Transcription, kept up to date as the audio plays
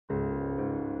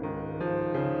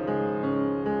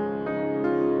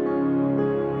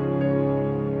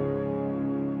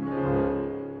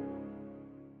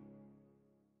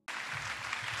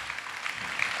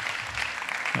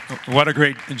What a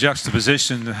great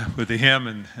juxtaposition with the hymn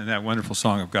and that wonderful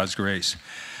song of God's grace.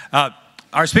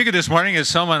 Our speaker this morning is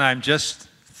someone I'm just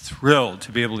thrilled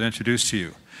to be able to introduce to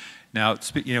you. Now,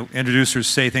 introducers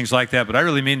say things like that, but I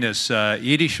really mean this.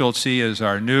 Edee Schulze is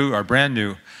our brand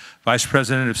new Vice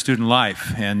President of Student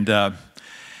Life. And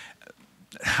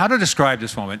how to describe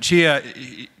this woman?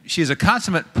 She's a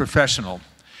consummate professional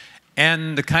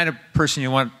and the kind of person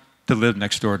you want to live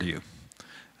next door to you.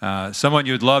 Someone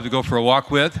you'd love to go for a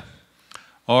walk with,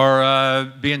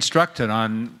 or be instructed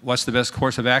on what's the best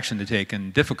course of action to take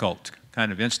in difficult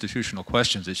kind of institutional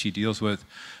questions that she deals with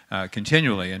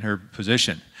continually in her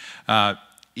position.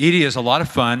 Edee is a lot of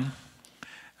fun.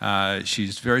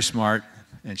 She's very smart,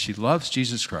 and she loves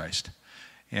Jesus Christ.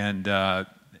 And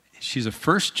she's a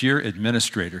first-year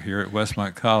administrator here at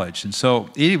Westmont College. And so,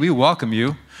 Edee, we welcome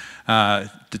you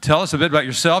to tell us a bit about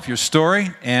yourself, your story,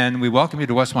 and we welcome you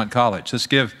to Westmont College. Let's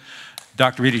give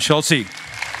Dr. Edee Schulze.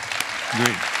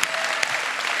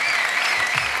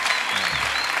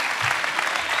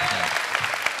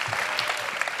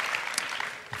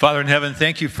 Father in heaven,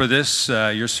 thank you for this,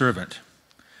 your servant.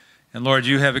 And Lord,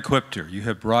 you have equipped her. You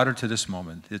have brought her to this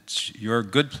moment. It's your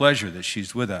good pleasure that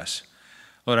she's with us.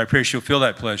 Lord, I pray she'll feel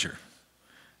that pleasure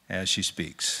as she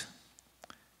speaks.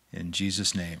 In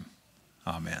Jesus' name,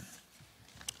 amen.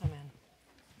 Amen.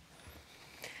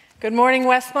 Good morning,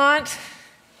 Westmont.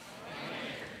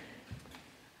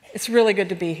 It's really good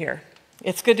to be here.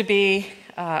 It's good to be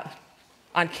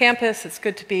on campus. It's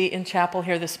good to be in chapel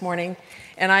here this morning.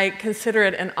 And I consider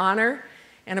it an honor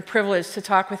and a privilege to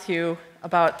talk with you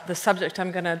about the subject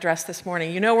I'm going to address this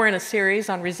morning. You know, we're in a series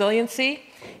on resiliency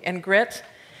and grit.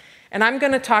 And I'm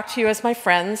going to talk to you as my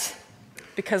friends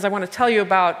because I want to tell you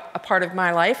about a part of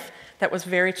my life that was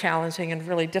very challenging and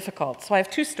really difficult. So I have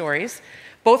two stories.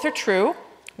 Both are true.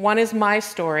 One is my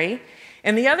story,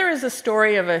 and the other is a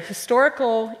story of a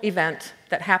historical event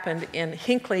that happened in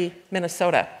Hinckley,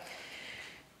 Minnesota.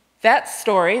 That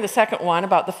story, the second one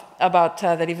about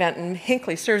that event in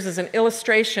Hinckley, serves as an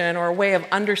illustration or a way of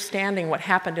understanding what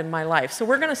happened in my life. So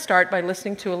we're going to start by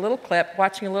listening to a little clip,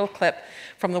 watching a little clip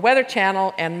from the Weather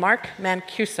Channel and Mark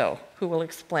Mancuso, who will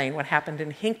explain what happened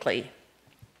in Hinckley.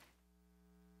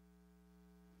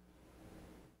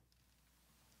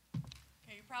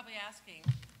 Okay, you're probably asking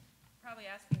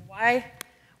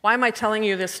why am I telling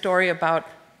you this story about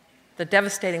the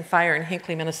devastating fire in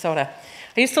Hinckley, Minnesota?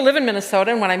 I used to live in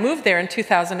Minnesota, and when I moved there in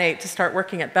 2008 to start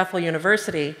working at Bethel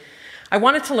University, I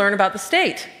wanted to learn about the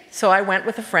state. So I went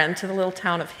with a friend to the little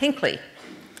town of Hinckley.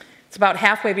 It's about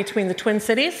halfway between the Twin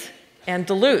Cities and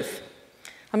Duluth.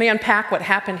 Let me unpack what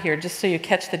happened here just so you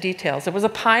catch the details. It was a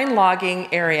pine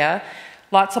logging area,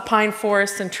 lots of pine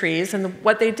forests and trees, and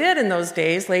what they did in those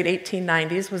days, late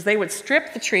 1890s, was they would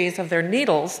strip the trees of their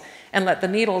needles and let the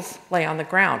needles lay on the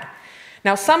ground.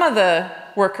 Now, some of the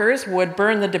workers would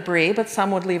burn the debris, but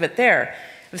some would leave it there.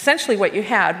 Essentially, what you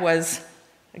had was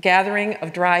a gathering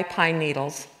of dry pine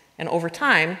needles, and over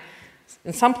time,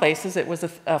 in some places, it was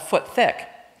a foot thick.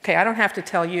 Okay, I don't have to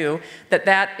tell you that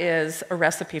that is a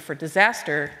recipe for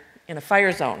disaster in a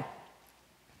fire zone.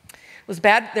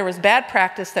 There was bad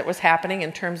practice that was happening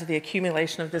in terms of the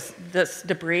accumulation of this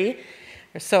debris.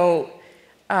 So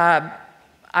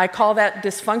I call that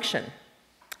dysfunction.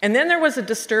 And then there was a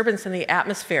disturbance in the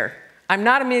atmosphere. I'm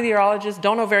not a meteorologist,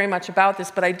 don't know very much about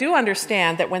this, but I do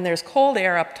understand that when there's cold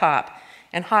air up top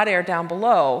and hot air down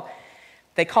below,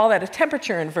 they call that a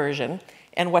temperature inversion.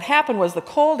 And what happened was the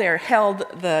cold air held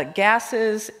the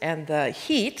gases and the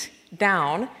heat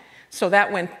down so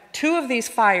that when two of these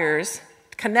fires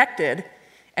connected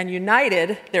and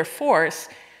united their force,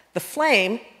 the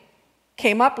flame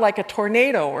came up like a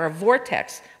tornado or a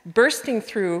vortex, bursting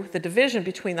through the division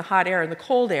between the hot air and the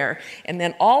cold air, and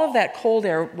then all of that cold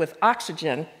air with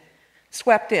oxygen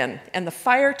swept in, and the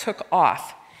fire took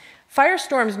off.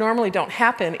 Firestorms normally don't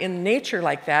happen in nature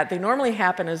like that. They normally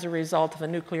happen as a result of a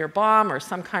nuclear bomb or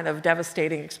some kind of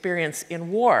devastating experience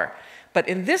in war. But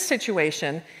in this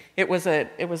situation, it was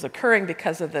occurring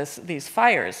because of these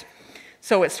fires.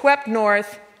 So it swept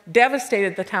north,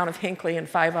 devastated the town of Hinckley and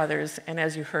 5 others, and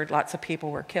as you heard, lots of people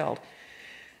were killed.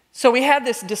 So we had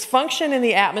this dysfunction in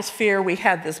the atmosphere, we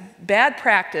had this bad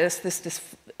practice, this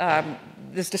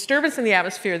disturbance in the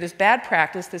atmosphere, this bad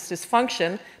practice, this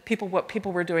dysfunction, what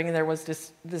people were doing, and there was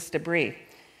this debris.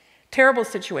 Terrible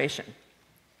situation.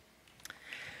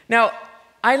 Now,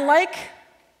 I like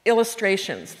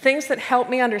illustrations, things that help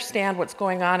me understand what's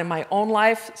going on in my own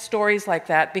life, stories like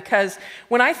that, because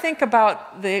when I think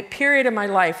about the period of my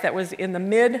life that was in the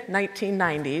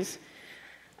mid-1990s,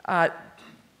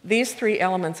 these 3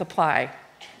 elements apply: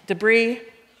 debris,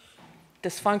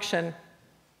 dysfunction,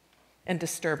 and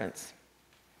disturbance.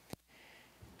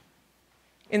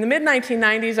 In the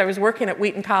mid-1990s, I was working at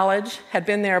Wheaton College, had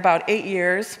been there about 8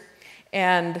 years,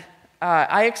 and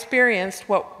I experienced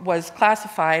what was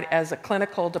classified as a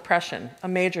clinical depression, a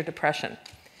major depression.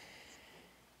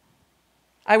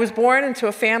 I was born into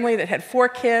a family that had 4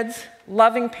 kids,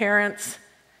 loving parents,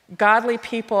 godly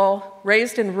people,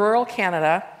 raised in rural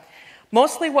Canada.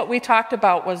 Mostly what we talked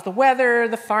about was the weather,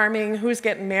 the farming, who's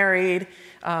getting married,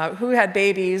 who had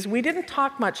babies. We didn't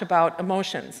talk much about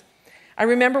emotions. I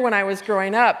remember when I was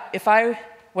growing up, if I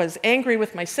was angry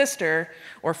with my sister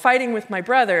or fighting with my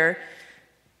brother,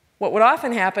 what would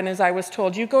often happen is I was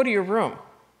told, you go to your room.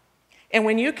 And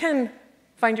when you can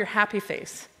find your happy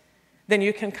face, then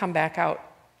you can come back out.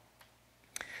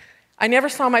 I never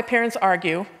saw my parents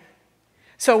argue.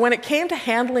 So when it came to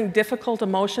handling difficult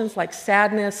emotions like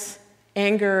sadness,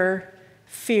 anger,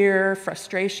 fear,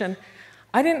 frustration,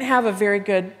 I didn't have a very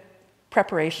good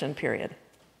preparation period.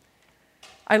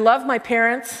 I love my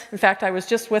parents. In fact, I was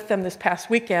just with them this past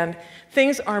weekend.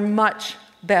 Things are much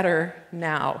better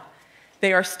now.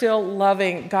 They are still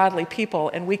loving, godly people,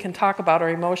 and we can talk about our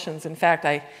emotions. In fact,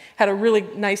 I had a really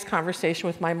nice conversation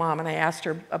with my mom, and I asked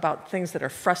her about things that are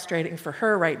frustrating for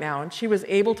her right now, and she was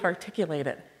able to articulate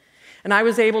it. And I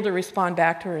was able to respond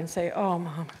back to her and say, oh,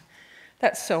 Mom,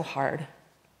 that's so hard.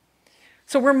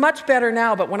 So we're much better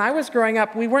now, but when I was growing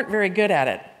up, we weren't very good at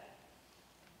it.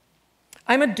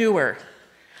 I'm a doer.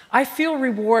 I feel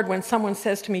reward when someone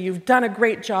says to me, you've done a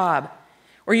great job,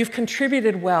 or you've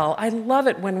contributed well. I love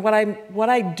it when what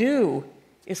I do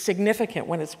is significant,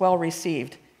 when it's well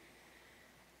received.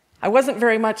 I wasn't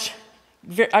very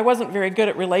good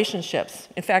at relationships.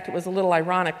 In fact, it was a little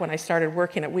ironic when I started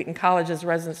working at Wheaton College as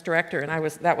residence director, and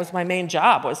that was my main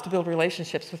job, was to build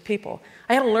relationships with people.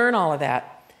 I had to learn all of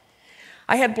that.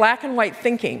 I had black and white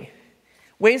thinking,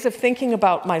 ways of thinking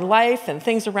about my life and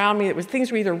things around me.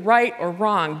 Things were either right or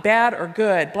wrong, bad or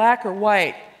good, black or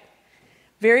white.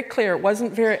 Very clear. It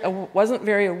wasn't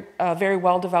very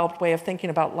well-developed way of thinking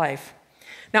about life.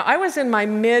 Now, I was in my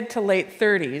mid to late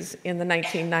 30s in the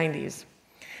 1990s.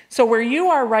 So where you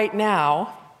are right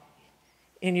now,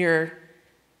 in your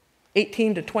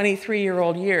 18 to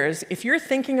 23-year-old years, if you're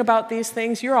thinking about these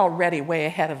things, you're already way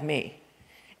ahead of me,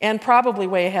 and probably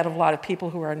way ahead of a lot of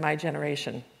people who are in my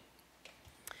generation.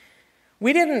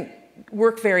 We didn't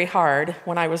work very hard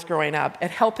when I was growing up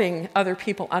at helping other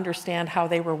people understand how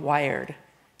they were wired,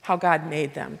 how God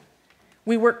made them.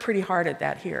 We worked pretty hard at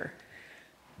that here.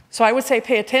 So I would say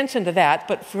pay attention to that,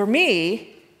 but for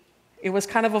me, it was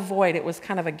kind of a void, it was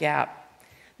kind of a gap.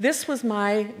 This was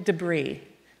my debris,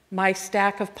 my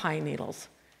stack of pine needles.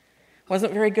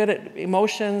 Wasn't very good at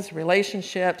emotions,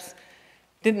 relationships,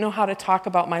 didn't know how to talk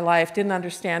about my life, didn't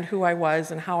understand who I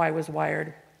was and how I was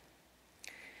wired.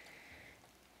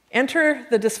 Enter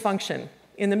the dysfunction.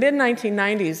 In the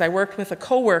mid-1990s, I worked with a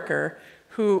coworker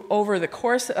who, over the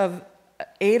course of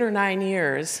 8 or 9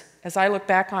 years, as I look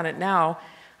back on it now,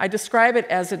 I describe it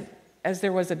as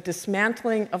there was a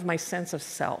dismantling of my sense of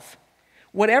self.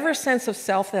 Whatever sense of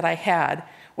self that I had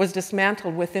was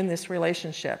dismantled within this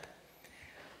relationship.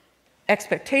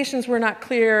 Expectations were not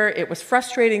clear. It was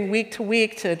frustrating week to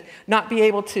week to not be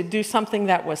able to do something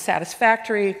that was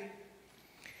satisfactory.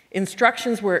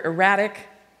 Instructions were erratic.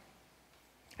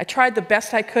 I tried the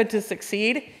best I could to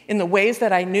succeed in the ways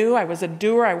that I knew. I was a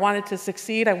doer. I wanted to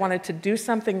succeed. I wanted to do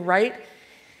something right.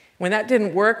 When that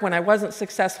didn't work, when I wasn't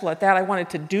successful at that, I wanted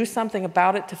to do something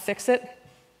about it to fix it.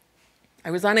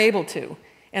 I was unable to,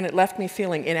 and it left me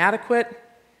feeling inadequate,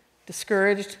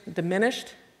 discouraged,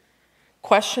 diminished,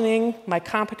 questioning my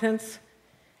competence,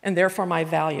 and therefore my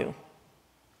value.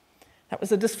 That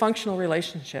was a dysfunctional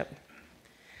relationship.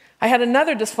 I had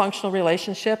another dysfunctional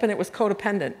relationship, and it was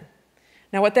codependent.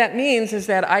 Now, what that means is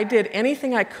that I did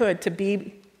anything I could to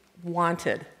be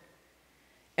wanted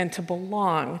and to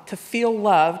belong, to feel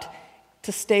loved,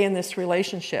 to stay in this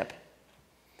relationship.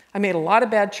 I made a lot of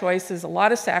bad choices, a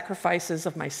lot of sacrifices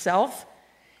of myself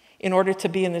in order to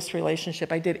be in this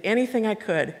relationship. I did anything I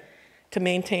could to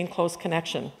maintain close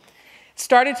connection. It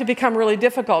started to become really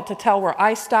difficult to tell where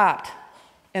I stopped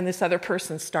and this other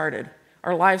person started.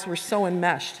 Our lives were so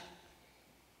enmeshed.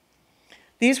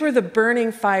 These were the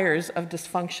burning fires of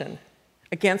dysfunction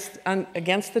against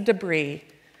the debris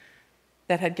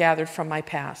that had gathered from my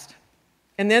past.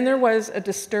 And then there was a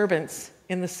disturbance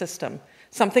in the system.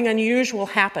 Something unusual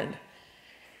happened.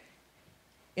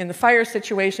 In the fire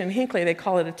situation in Hinckley, they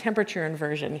call it a temperature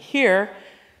inversion. Here,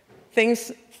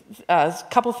 a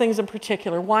couple things in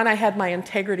particular. One, I had my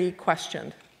integrity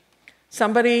questioned.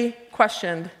 Somebody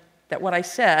questioned that what I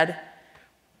said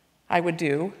I would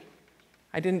do,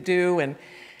 I didn't do, and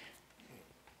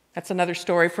that's another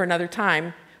story for another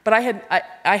time. But I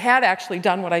had actually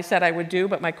done what I said I would do,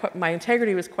 but my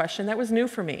integrity was questioned. That was new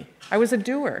for me. I was a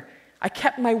doer. I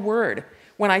kept my word.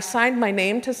 When I signed my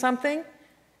name to something,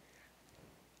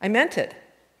 I meant it,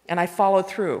 and I followed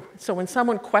through. So when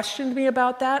someone questioned me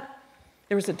about that,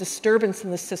 there was a disturbance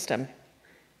in the system.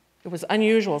 It was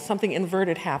unusual. Something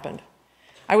inverted happened.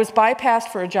 I was bypassed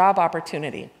for a job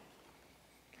opportunity.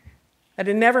 That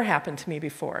had never happened to me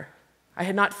before. I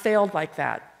had not failed like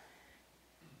that.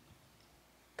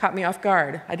 Caught me off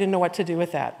guard. I didn't know what to do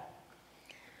with that.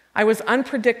 I was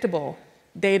unpredictable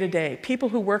day to day. People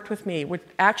who worked with me would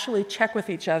actually check with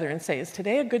each other and say, is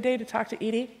today a good day to talk to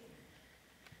Edee?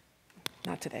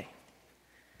 Not today.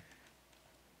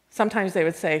 Sometimes they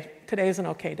would say, today is an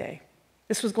okay day.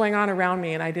 This was going on around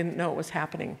me and I didn't know it was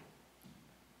happening.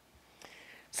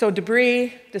 So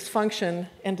debris, dysfunction,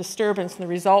 and disturbance, and the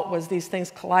result was these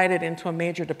things collided into a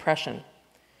major depression.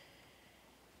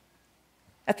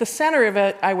 At the center of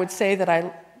it, I would say that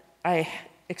I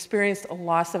experienced a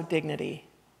loss of dignity.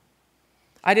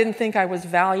 I didn't think I was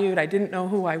valued. I didn't know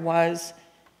who I was.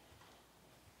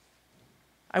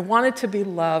 I wanted to be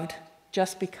loved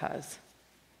just because.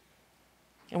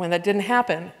 And when that didn't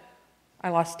happen, I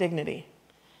lost dignity.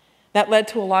 That led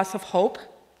to a loss of hope.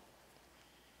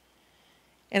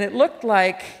 And it looked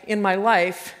like, in my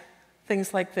life,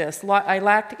 things like this. I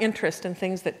lacked interest in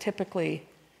things that typically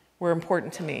were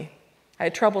important to me. I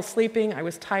had trouble sleeping. I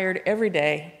was tired every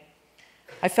day.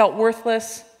 I felt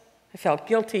worthless. I felt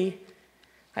guilty.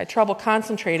 I had trouble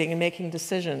concentrating and making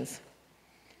decisions.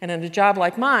 And in a job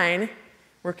like mine,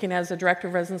 working as a director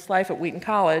of residence life at Wheaton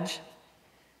College,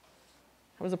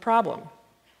 it was a problem.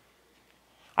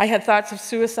 I had thoughts of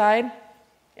suicide,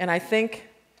 and I think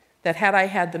that had I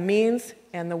had the means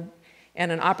and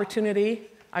an opportunity,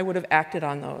 I would have acted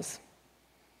on those.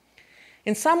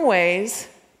 In some ways,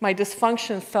 my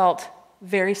dysfunction felt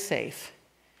very safe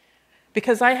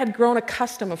because I had grown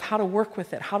accustomed of how to work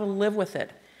with it, how to live with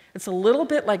it. It's a little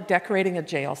bit like decorating a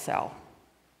jail cell,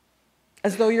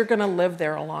 as though you're going to live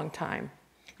there a long time.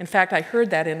 In fact, I heard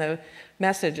that in a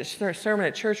message, a sermon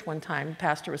at church one time. The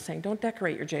pastor was saying, don't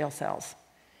decorate your jail cells.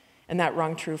 And that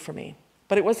rung true for me.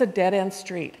 But it was a dead-end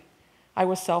street. I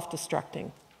was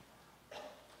self-destructing.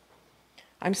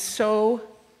 I'm so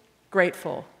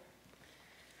grateful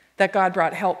that God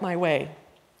brought help my way.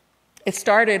 It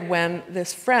started when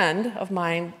this friend of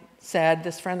mine said,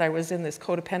 this friend I was in this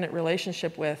codependent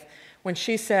relationship with, when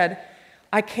she said,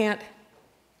 I can't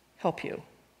help you.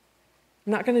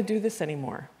 I'm not going to do this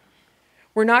anymore.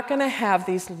 We're not going to have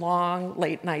these long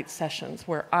late-night sessions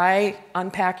where I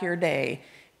unpack your day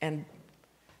and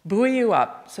buoy you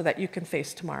up so that you can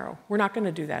face tomorrow. We're not going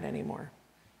to do that anymore.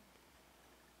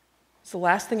 It's the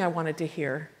last thing I wanted to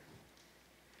hear.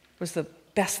 It was the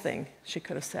best thing she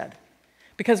could have said.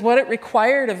 Because what it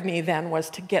required of me then was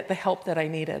to get the help that I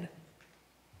needed.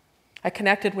 I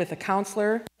connected with a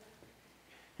counselor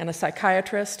and a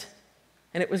psychiatrist,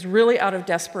 and it was really out of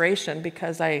desperation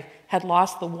because I had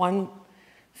lost the one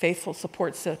faithful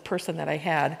support person that I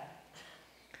had,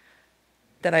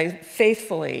 that I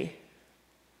faithfully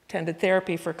attended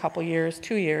therapy for a couple years,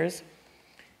 2 years,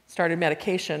 started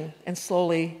medication, and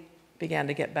slowly began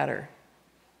to get better.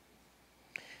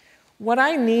 What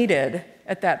I needed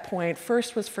at that point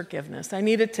first was forgiveness. I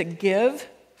needed to give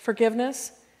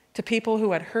forgiveness to people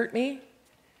who had hurt me.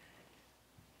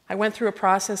 I went through a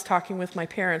process talking with my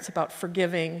parents about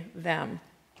forgiving them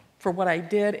for what I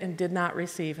did and did not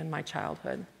receive in my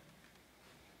childhood.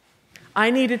 I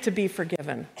needed to be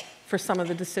forgiven for some of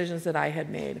the decisions that I had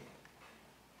made.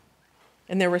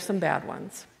 And there were some bad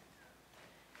ones.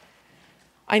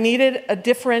 I needed a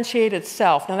differentiated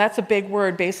self. Now that's a big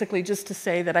word, basically just to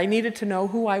say that I needed to know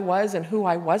who I was and who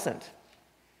I wasn't.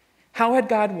 How had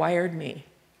God wired me?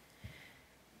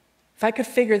 If I could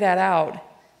figure that out,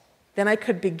 then I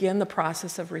could begin the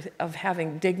process of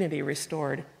having dignity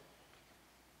restored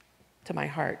to my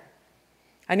heart.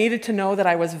 I needed to know that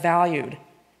I was valued,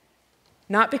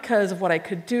 not because of what I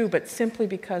could do, but simply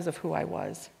because of who I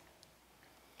was.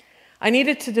 I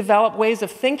needed to develop ways of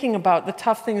thinking about the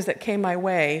tough things that came my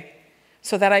way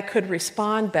so that I could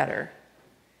respond better.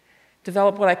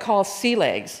 Develop what I call sea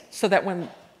legs, so that when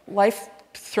life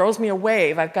throws me a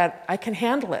wave, I can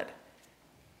handle it.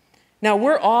 Now,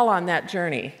 we're all on that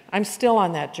journey. I'm still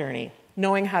on that journey,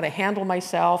 knowing how to handle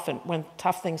myself and when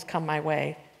tough things come my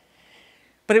way.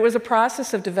 But it was a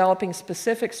process of developing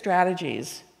specific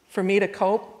strategies for me to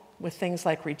cope with things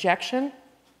like rejection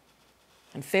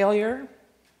and failure,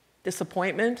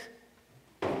 disappointment,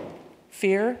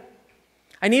 fear.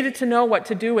 I needed to know what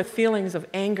to do with feelings of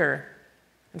anger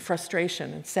and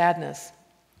frustration and sadness.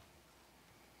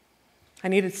 I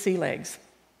needed sea legs.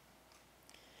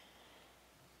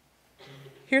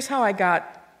 Here's how I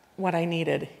got what I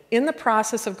needed. In the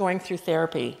process of going through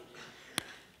therapy,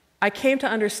 I came to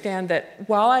understand that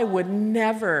while I would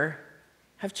never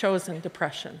have chosen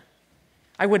depression,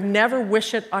 I would never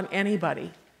wish it on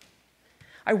anybody,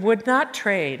 I would not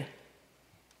trade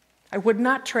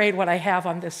what I have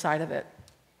on this side of it.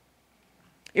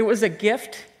 It was a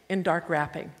gift in dark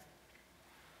wrapping.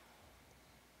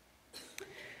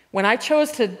 When I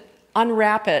chose to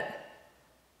unwrap it,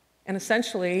 and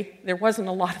essentially there wasn't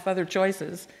a lot of other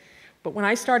choices, but when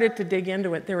I started to dig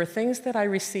into it, there were things that I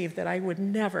received that I would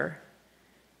never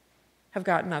have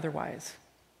gotten otherwise.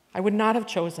 I would not have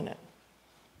chosen it,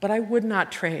 but I would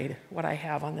not trade what I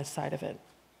have on this side of it.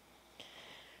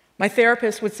 My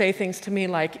therapist would say things to me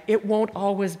like, "It won't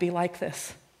always be like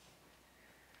this."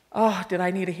 Oh, did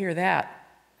I need to hear that?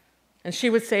 And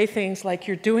she would say things like,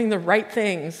 "You're doing the right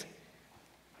things.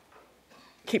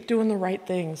 Keep doing the right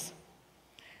things."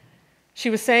 She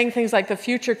was saying things like the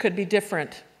future could be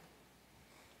different,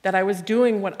 that I was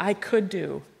doing what I could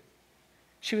do.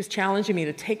 She was challenging me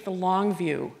to take the long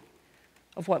view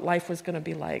of what life was going to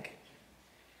be like.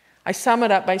 I sum it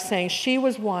up by saying she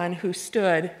was one who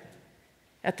stood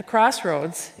at the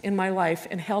crossroads in my life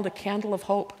and held a candle of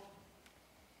hope.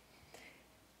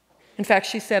 In fact,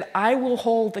 she said, "I will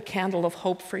hold the candle of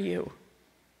hope for you."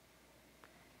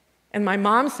 And my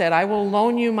mom said, "I will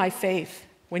loan you my faith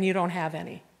when you don't have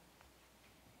any."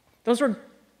 Those were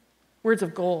words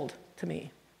of gold to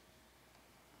me.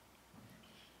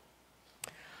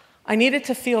 I needed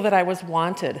to feel that I was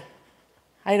wanted.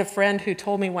 I had a friend who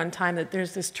told me one time that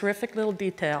there's this terrific little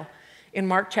detail in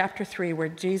Mark chapter 3 where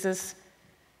Jesus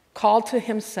called to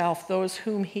himself those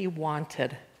whom he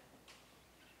wanted.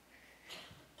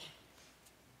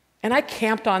 And I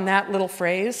camped on that little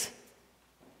phrase,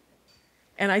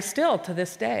 and I still, to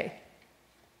this day,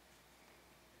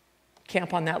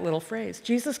 camp on that little phrase.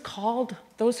 Jesus called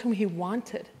those whom he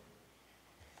wanted.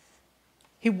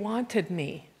 He wanted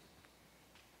me.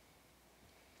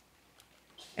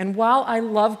 And while I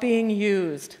love being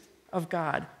used of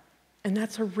God, and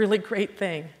that's a really great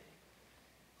thing,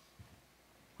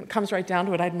 when it comes right down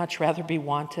to it, I'd much rather be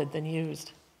wanted than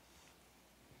used.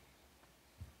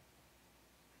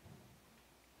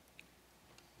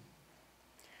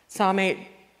 Psalm 8,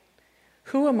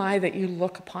 "Who am I that you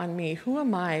look upon me? Who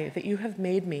am I that you have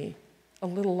made me a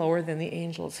little lower than the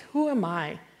angels? Who am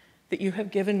I that you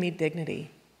have given me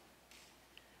dignity?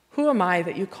 Who am I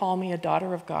that you call me a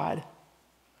daughter of God?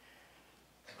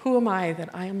 Who am I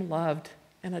that I am loved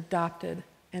and adopted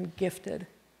and gifted?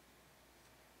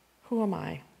 Who am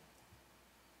I?"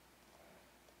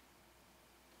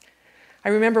 I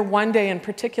remember one day in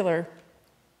particular,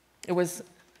 it was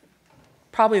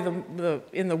probably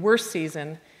in the worst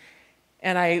season,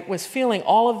 and I was feeling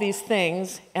all of these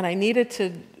things, and I needed to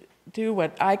do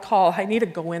what I need to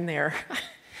go in there.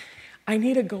 I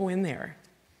need to go in there.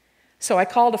 So I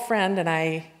called a friend, and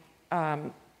I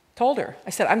told her,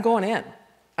 I said, "I'm going in.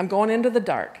 I'm going into the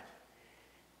dark.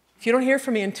 If you don't hear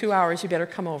from me in 2 hours, you better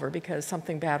come over because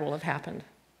something bad will have happened."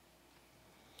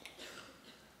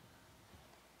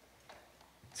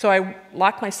 So I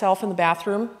locked myself in the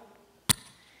bathroom,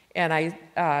 and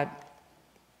I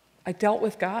dealt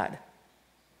with God,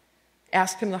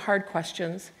 asked him the hard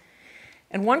questions.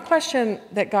 And one question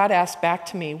that God asked back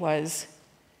to me was,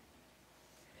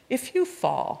 "If you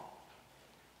fall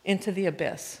into the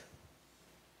abyss,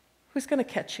 who's going to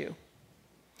catch you?"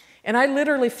 And I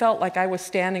literally felt like I was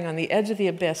standing on the edge of the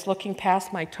abyss, looking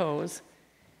past my toes,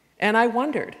 and I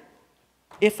wondered,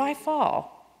 if I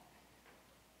fall,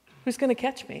 who's going to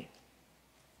catch me?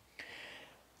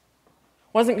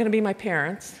 Wasn't going to be my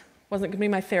parents, wasn't going to be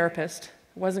my therapist,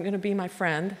 wasn't going to be my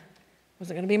friend,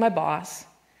 wasn't going to be my boss,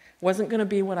 wasn't going to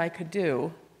be what I could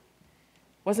do,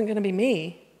 wasn't going to be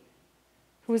me.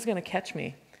 Who was going to catch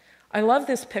me? I love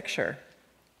this picture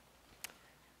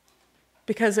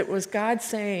because it was God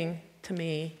saying to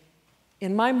me,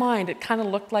 in my mind, it kind of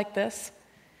looked like this: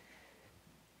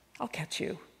 "I'll catch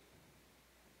you."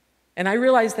 And I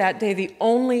realized that day the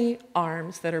only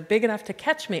arms that are big enough to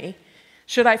catch me,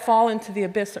 should I fall into the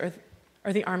abyss,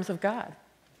 are the arms of God.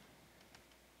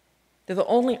 They're the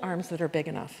only arms that are big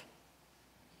enough.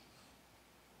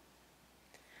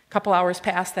 A couple hours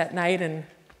passed that night, and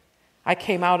I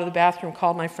came out of the bathroom,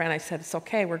 called my friend. I said, "It's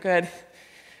okay, we're good."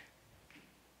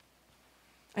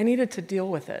 I needed to deal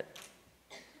with it.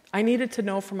 I needed to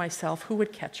know for myself who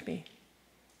would catch me.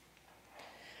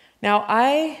 Now,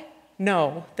 I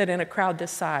know that in a crowd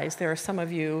this size, there are some of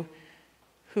you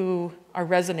who are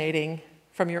resonating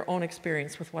from your own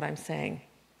experience with what I'm saying.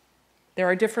 There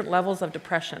are different levels of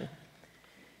depression.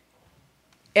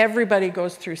 Everybody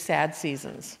goes through sad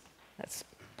seasons. That's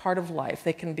part of life.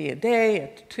 They can be a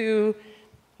day, 2,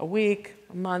 a week,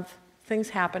 a month. Things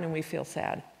happen and we feel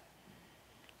sad.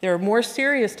 There are more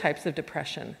serious types of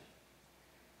depression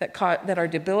that are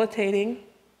debilitating,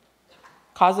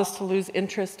 cause us to lose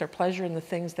interest or pleasure in the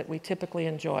things that we typically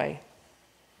enjoy.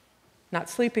 Not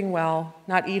sleeping well,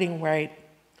 not eating right,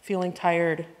 feeling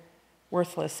tired,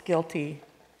 worthless, guilty,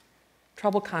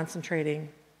 trouble concentrating,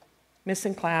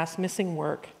 missing class, missing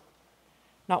work,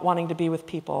 not wanting to be with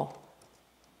people.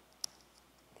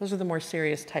 Those are the more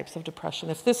serious types of depression.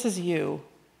 If this is you,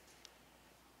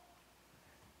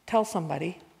 tell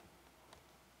somebody.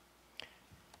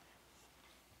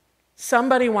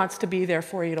 Somebody wants to be there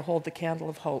for you to hold the candle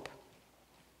of hope.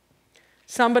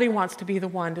 Somebody wants to be the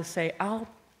one to say,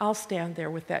 I'll stand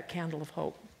there with that candle of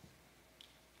hope.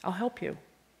 I'll help you.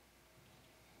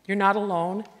 You're not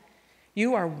alone.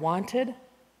 You are wanted.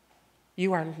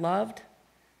 You are loved.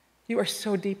 You are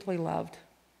so deeply loved.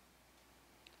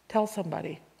 Tell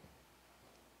somebody.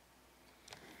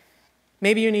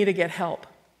 Maybe you need to get help.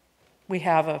 We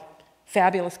have a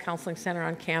fabulous counseling center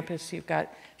on campus.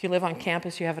 If you live on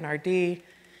campus, you have an RD.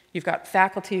 You've got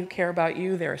faculty who care about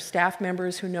you. There are staff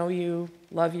members who know you,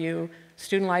 love you.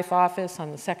 Student Life office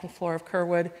on the 2nd floor of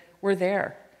Kerwood. We're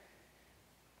there.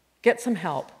 Get some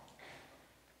help.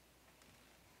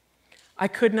 I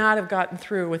could not have gotten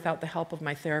through without the help of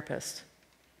my therapist.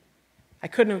 I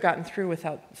couldn't have gotten through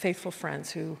without faithful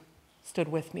friends who stood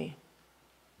with me.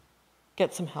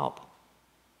 Get some help.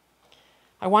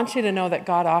 I want you to know that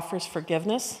God offers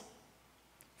forgiveness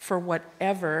for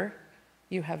whatever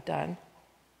you have done.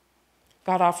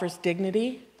 God offers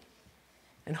dignity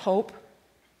and hope,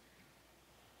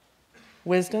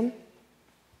 wisdom.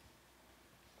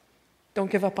 Don't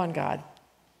give up on God.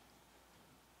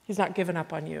 He's not given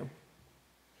up on you.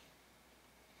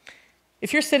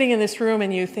 If you're sitting in this room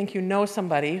and you think you know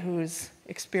somebody who's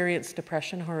experienced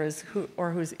depression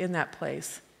or who's in that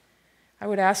place, I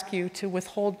would ask you to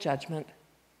withhold judgment.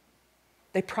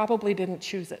 They probably didn't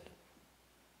choose it.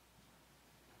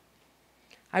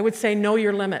 I would say know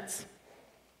your limits.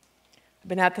 I've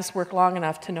been at this work long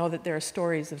enough to know that there are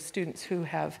stories of students who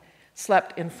have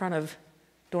slept in front of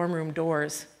dorm room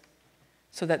doors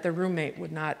so that their roommate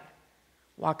would not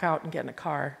walk out and get in a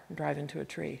car and drive into a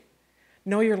tree.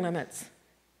 Know your limits.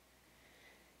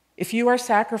 If you are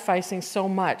sacrificing so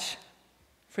much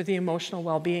for the emotional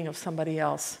well-being of somebody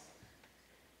else,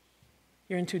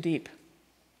 you're in too deep.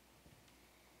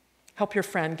 Help your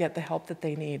friend get the help that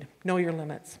they need. Know your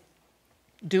limits.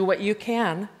 Do what you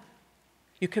can.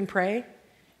 You can pray.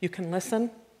 You can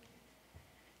listen.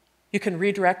 You can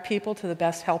redirect people to the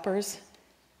best helpers.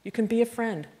 You can be a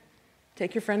friend.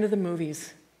 Take your friend to the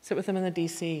movies. Sit with them in the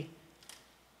DC.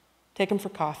 Take them for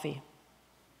coffee.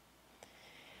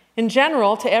 In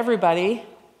general, to everybody,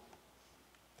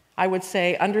 I would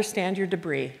say understand your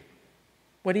debris.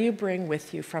 What do you bring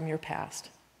with you from your past?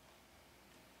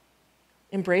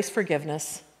 Embrace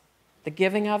forgiveness, the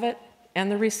giving of it and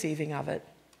the receiving of it.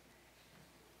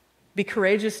 Be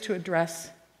courageous to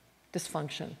address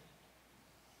dysfunction.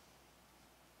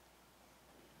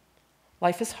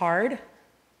 Life is hard,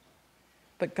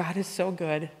 but God is so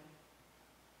good.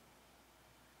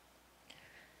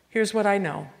 Here's what I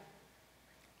know.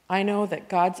 I know that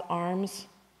God's arms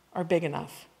are big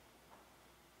enough.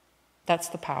 That's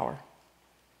the power.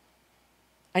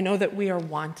 I know that we are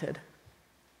wanted.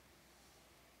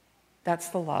 That's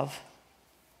the love.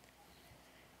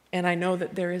 And I know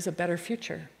that there is a better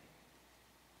future.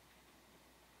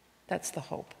 That's the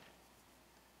hope.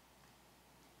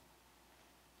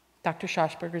 Dr.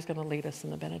 Schachberger is going to lead us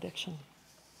in the benediction.